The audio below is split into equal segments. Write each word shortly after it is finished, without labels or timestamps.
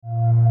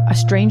a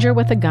stranger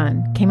with a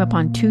gun came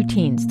upon two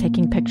teens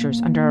taking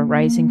pictures under a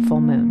rising full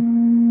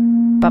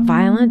moon. But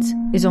violence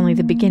is only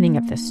the beginning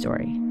of this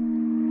story.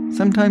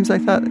 Sometimes I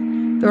thought,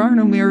 there are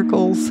no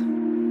miracles.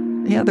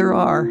 Yeah, there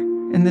are,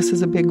 and this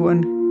is a big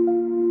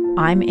one.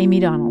 I'm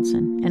Amy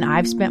Donaldson, and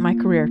I've spent my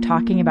career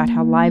talking about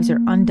how lives are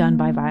undone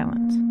by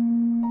violence.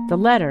 The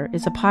Letter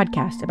is a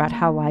podcast about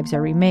how lives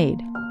are remade.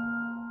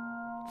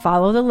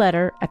 Follow The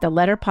Letter at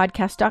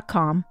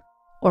theletterpodcast.com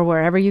or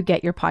wherever you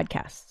get your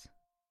podcasts.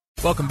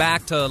 Welcome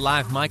back to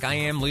Live Mike. I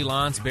am Lee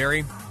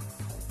Lonsberry.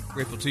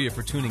 Grateful to you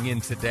for tuning in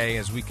today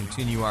as we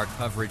continue our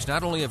coverage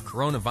not only of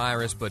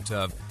coronavirus, but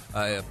of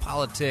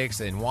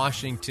politics in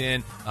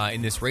Washington,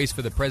 in this race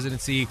for the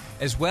presidency,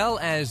 as well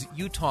as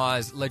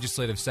Utah's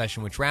legislative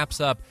session, which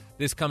wraps up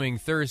this coming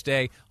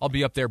Thursday. I'll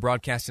be up there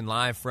broadcasting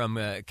live from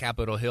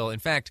Capitol Hill. In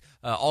fact,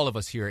 all of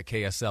us here at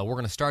KSL, we're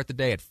going to start the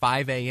day at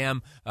 5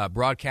 a.m.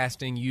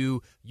 Broadcasting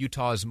you.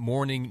 Utah's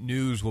morning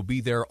news will be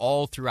there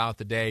all throughout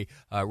the day,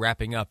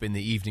 wrapping up in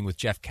the evening with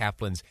Jeff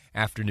Kaplan's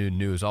afternoon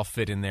news. I'll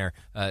fit in there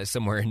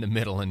somewhere in the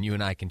middle, and you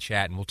and I can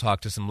chat, and we'll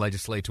talk to some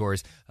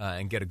legislators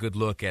and get a good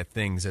look at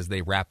things as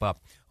they wrap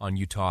up on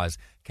Utah's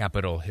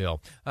Capitol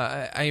Hill.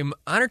 I am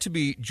honored to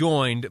be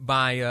joined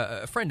by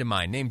a friend of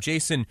mine named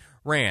Jason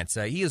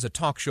Rantz. He is a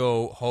talk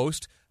show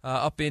host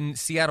up in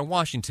Seattle,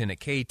 Washington at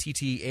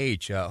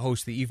KTTH,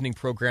 hosts the evening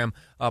program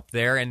up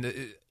there. And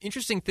the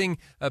interesting thing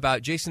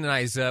about Jason and I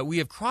is we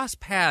have crossed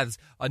paths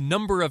a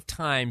number of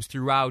times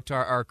throughout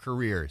our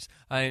careers.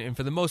 And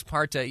for the most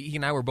part, he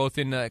and I were both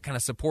in kind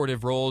of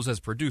supportive roles as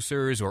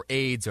producers or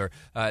aides or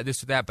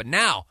this or that. But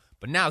now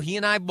he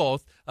and I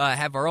both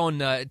have our own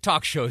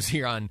talk shows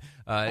here on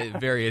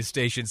various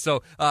stations.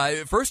 So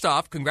first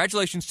off,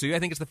 congratulations to you. I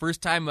think it's the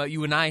first time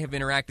you and I have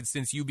interacted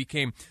since you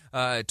became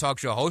talk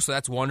show host, so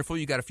that's wonderful.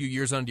 You got a few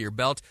years under your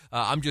belt.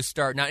 I'm just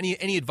starting out.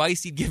 Any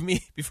advice you'd give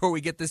me before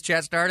we get this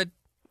chat started?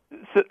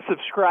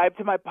 Subscribe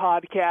to my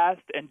podcast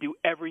and do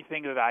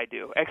everything that I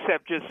do,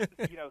 except just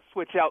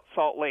switch out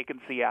Salt Lake and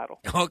Seattle.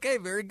 Okay,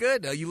 very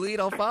good. You lead,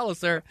 I'll follow,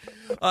 sir.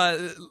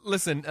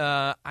 Listen,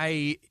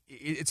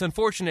 it's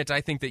unfortunate,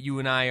 I think, that you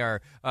and I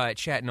are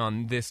chatting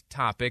on this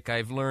topic.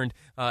 I've learned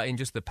in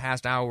just the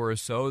past hour or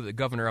so, the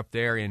governor up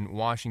there in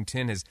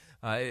Washington has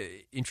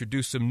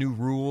introduced some new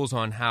rules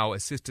on how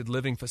assisted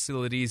living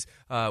facilities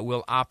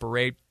will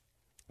operate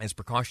as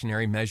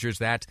precautionary measures.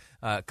 That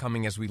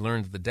coming as we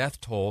learned the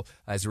death toll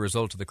as a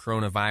result of the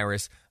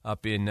coronavirus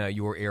up in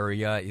your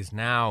area is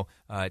now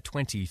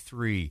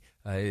 23.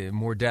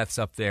 More deaths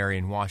up there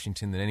in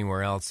Washington than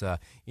anywhere else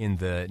in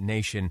the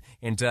nation.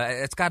 And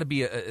it's got to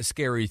be a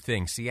scary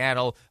thing.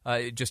 Seattle,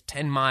 just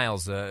 10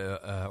 miles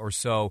or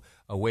so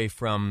away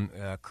from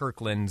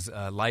Kirkland's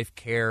Life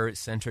Care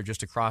Center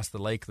just across the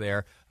lake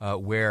there,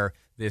 where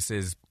this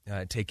is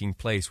taking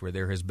place, where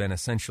there has been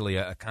essentially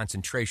a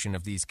concentration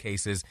of these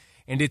cases.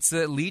 And it's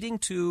leading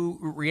to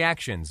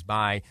reactions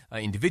by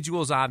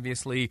individuals,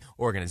 obviously,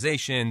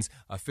 organizations,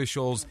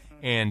 officials,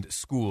 and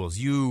schools.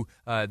 You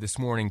this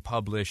morning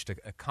published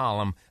a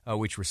column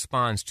which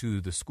responds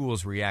to the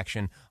schools'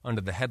 reaction under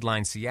the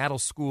headline, Seattle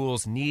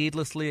Schools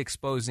Needlessly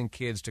Exposing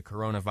Kids to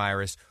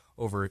Coronavirus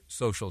Over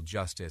Social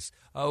Justice.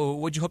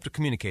 What did you hope to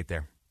communicate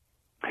there?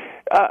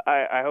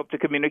 I hope to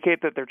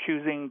communicate that they're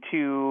choosing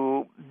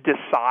to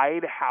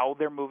decide how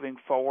they're moving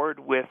forward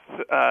with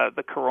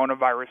the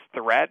coronavirus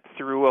threat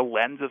through a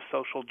lens of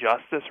social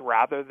justice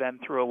rather than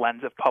through a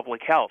lens of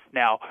public health.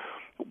 Now,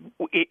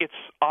 it's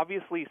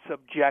obviously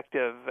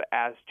subjective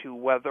as to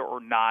whether or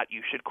not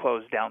you should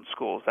close down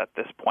schools at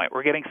this point.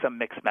 We're getting some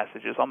mixed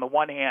messages. On the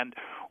one hand,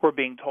 we're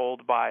being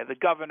told by the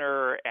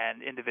governor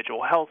and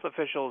individual health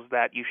officials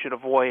that you should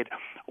avoid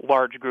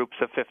large groups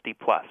of 50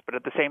 plus. But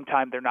at the same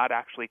time, they're not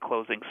actually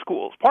closing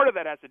schools. Part of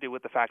that has to do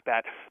with the fact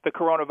that the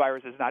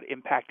coronavirus is not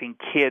impacting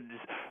kids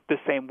the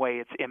same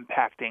way it's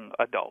impacting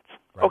adults.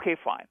 Right. Okay,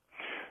 fine.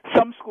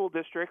 Some school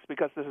districts,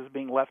 because this is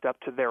being left up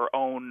to their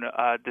own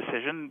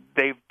decision,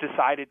 they've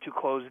decided to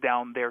close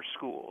down their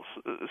schools.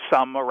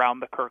 Some around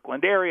the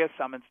Kirkland area,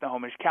 some in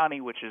Snohomish County,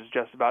 which is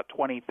just about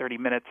 20, 30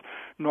 minutes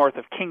north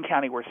of King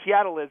County where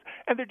Seattle is.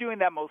 And they're doing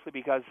that mostly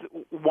because,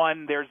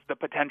 one, there's the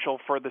potential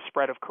for the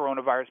spread of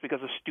coronavirus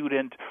because a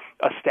student,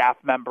 a staff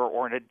member,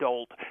 or an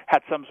adult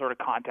had some sort of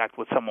contact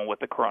with someone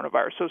with the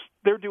coronavirus. So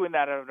they're doing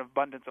that out of an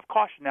abundance of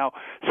caution. Now,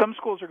 some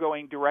schools are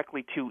going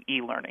directly to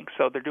e-learning,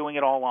 so they're doing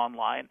it all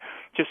online,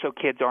 just so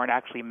kids aren't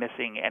actually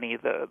missing any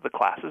of the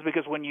classes,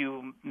 because when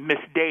you miss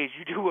days,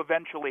 you do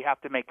eventually have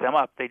to make them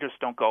up. They just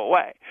don't go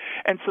away.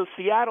 And so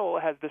Seattle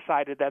has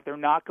decided that they're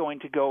not going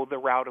to go the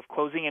route of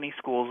closing any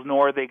schools,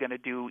 nor are they going to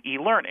do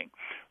e-learning.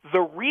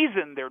 The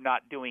reason they're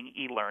not doing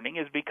e-learning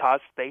is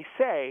because they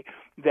say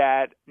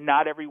that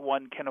not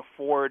everyone can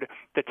afford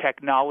the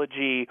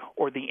technology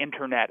or the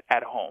internet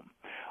at home.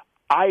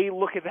 I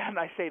look at that and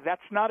I say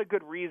that's not a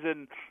good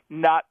reason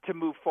not to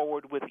move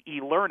forward with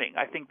e-learning.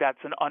 I think that's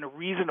an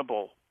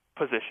unreasonable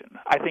position.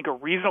 I think a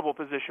reasonable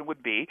position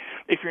would be,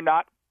 if you're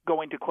not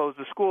going to close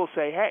the school,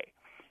 say, hey,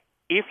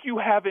 if you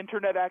have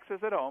internet access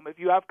at home, if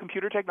you have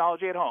computer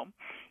technology at home,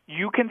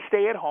 you can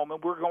stay at home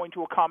and we're going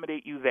to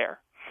accommodate you there.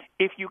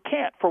 If you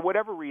can't, for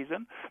whatever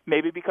reason,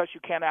 maybe because you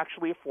can't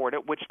actually afford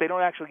it, which they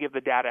don't actually give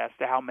the data as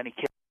to how many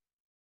kids.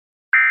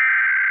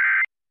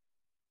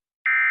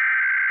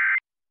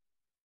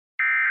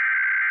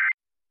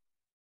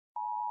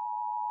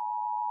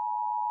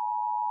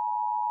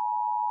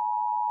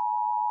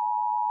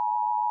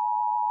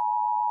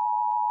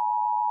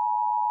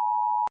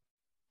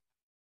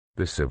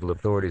 The civil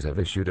authorities have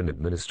issued an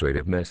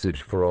administrative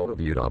message for all of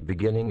Utah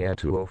beginning at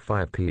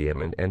 2:05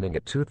 p.m. and ending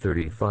at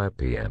 2:35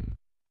 p.m.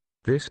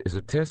 This is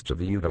a test of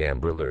the Utah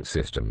Amber Alert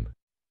system.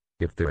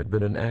 If there had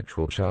been an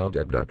actual child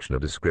abduction, a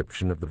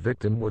description of the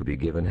victim would be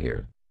given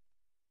here.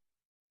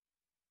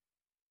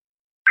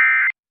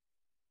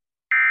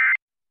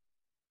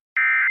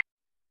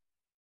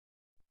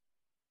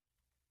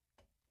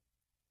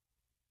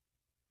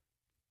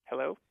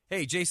 Hello?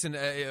 Hey, Jason,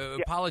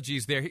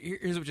 apologies there.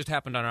 Here's what just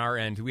happened on our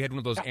end. We had one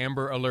of those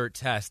Amber Alert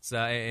tests,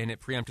 and it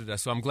preempted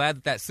us. So I'm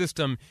glad that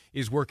system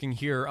is working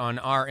here on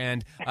our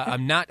end.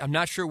 I'm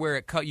not sure where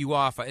it cut you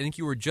off. I think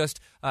you were just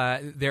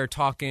there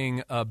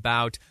talking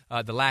about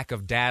the lack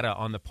of data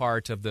on the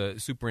part of the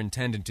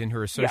superintendent in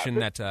her assertion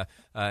that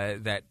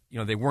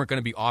they weren't going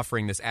to be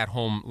offering this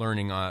at-home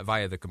learning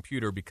via the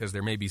computer because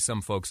there may be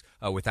some folks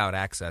without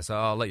access.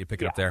 I'll let you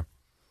pick it up there.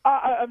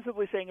 I'm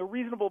simply saying a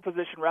reasonable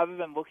position, rather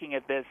than looking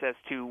at this as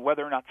to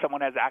whether or not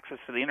someone has access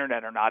to the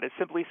Internet or not, is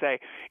simply say,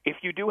 if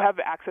you do have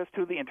access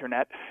to the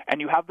Internet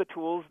and you have the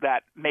tools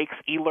that makes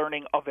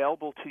e-learning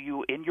available to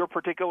you in your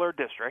particular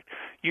district,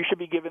 you should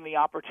be given the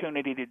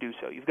opportunity to do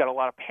so. You've got a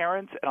lot of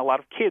parents and a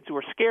lot of kids who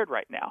are scared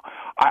right now.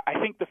 I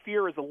think the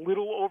fear is a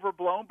little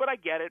overblown, but I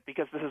get it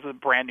because this is a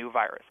brand new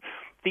virus.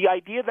 The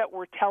idea that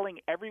we're telling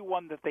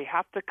everyone that they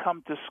have to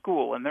come to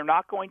school and they're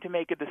not going to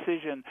make a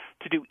decision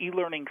to do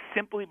e-learning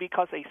simply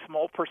because a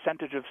small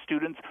percentage of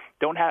students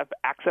don't have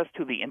access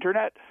to the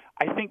Internet,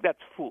 I think that's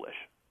foolish.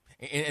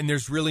 And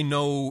there's really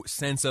no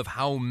sense of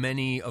how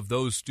many of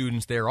those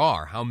students there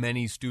are. How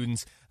many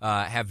students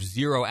have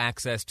zero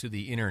access to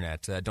the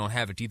Internet, don't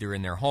have it either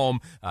in their home,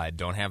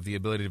 don't have the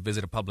ability to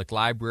visit a public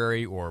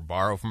library or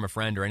borrow from a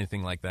friend or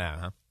anything like that,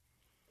 huh?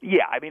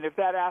 Yeah, I mean, if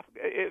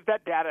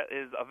that data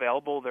is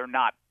available, they're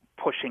not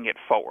pushing it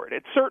forward.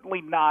 It's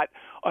certainly not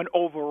an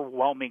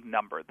overwhelming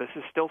number. This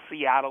is still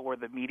Seattle, where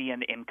the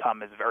median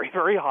income is very,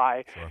 very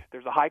high. Sure.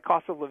 There's a high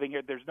cost of living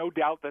here. There's no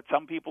doubt that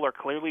some people are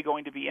clearly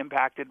going to be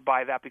impacted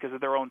by that because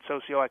of their own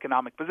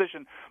socioeconomic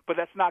position, but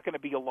that's not going to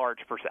be a large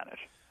percentage.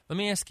 Let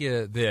me ask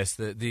you this.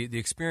 The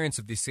experience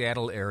of the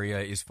Seattle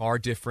area is far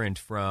different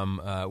from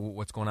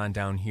what's going on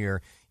down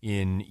here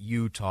in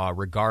Utah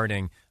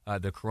regarding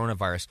the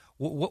coronavirus.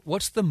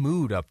 What's the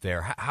mood up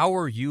there? How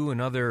are you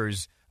and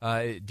others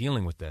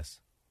dealing with this?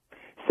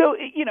 So,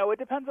 it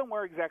depends on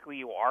where exactly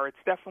you are. It's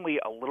definitely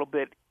a little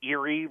bit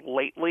eerie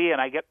lately, and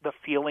I get the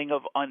feeling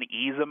of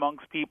unease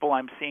amongst people.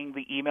 I'm seeing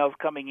the emails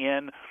coming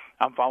in.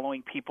 I'm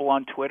following people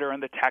on Twitter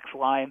and the text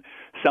line.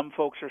 Some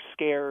folks are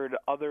scared.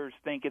 Others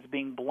think it's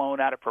being blown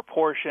out of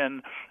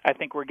proportion. I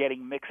think we're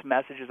getting mixed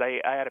messages.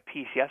 I had a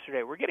piece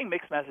yesterday. We're getting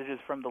mixed messages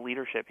from the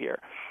leadership here.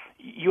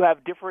 You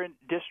have different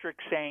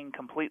districts saying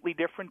completely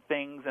different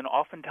things, and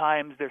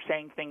oftentimes they're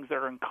saying things that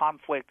are in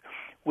conflict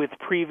with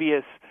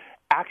previous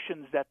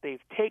actions that they've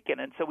taken.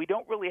 And so we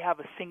don't really have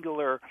a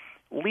singular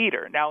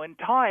leader. Now, in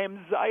times,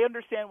 I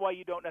understand why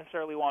you don't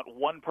necessarily want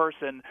one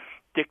person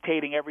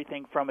dictating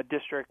everything from a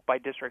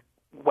district-by-district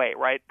way,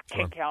 right?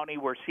 Sure. King County,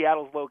 where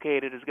Seattle's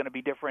located, is going to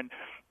be different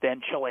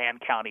than Chelan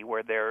County,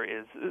 where there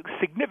is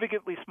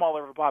significantly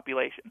smaller of a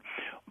population.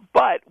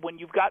 But when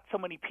you've got so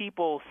many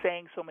people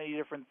saying so many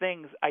different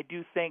things, I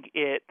do think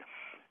it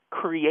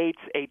creates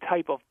a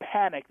type of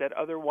panic that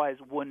otherwise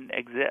wouldn't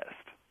exist.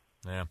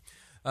 Yeah.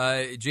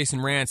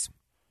 Jason Rantz,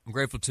 I'm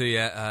grateful to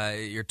you.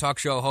 You're a talk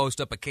show host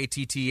up at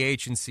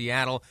KTTH in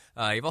Seattle.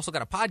 You've also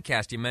got a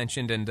podcast you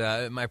mentioned,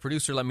 and my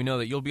producer let me know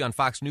that you'll be on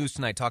Fox News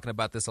tonight talking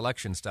about this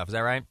election stuff. Is that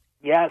right?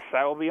 Yes,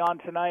 I will be on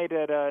tonight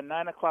at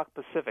 9 o'clock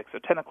Pacific, so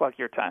 10 o'clock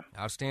your time.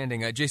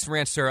 Outstanding. Jason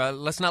Rantz, sir,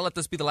 let's not let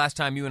this be the last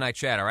time you and I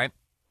chat, all right?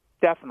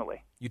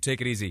 Definitely. You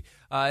take it easy.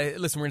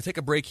 Listen, we're going to take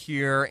a break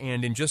here,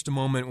 and in just a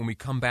moment when we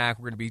come back,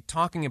 we're going to be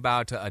talking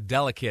about a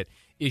delicate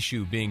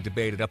issue being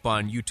debated up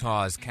on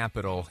Utah's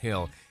Capitol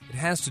Hill. It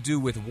has to do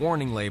with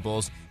warning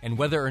labels and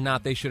whether or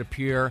not they should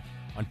appear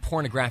on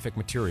pornographic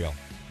material.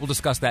 We'll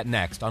discuss that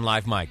next on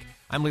Live Mike.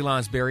 I'm Lee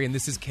Lonsberry, and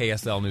this is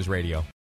KSL News Radio.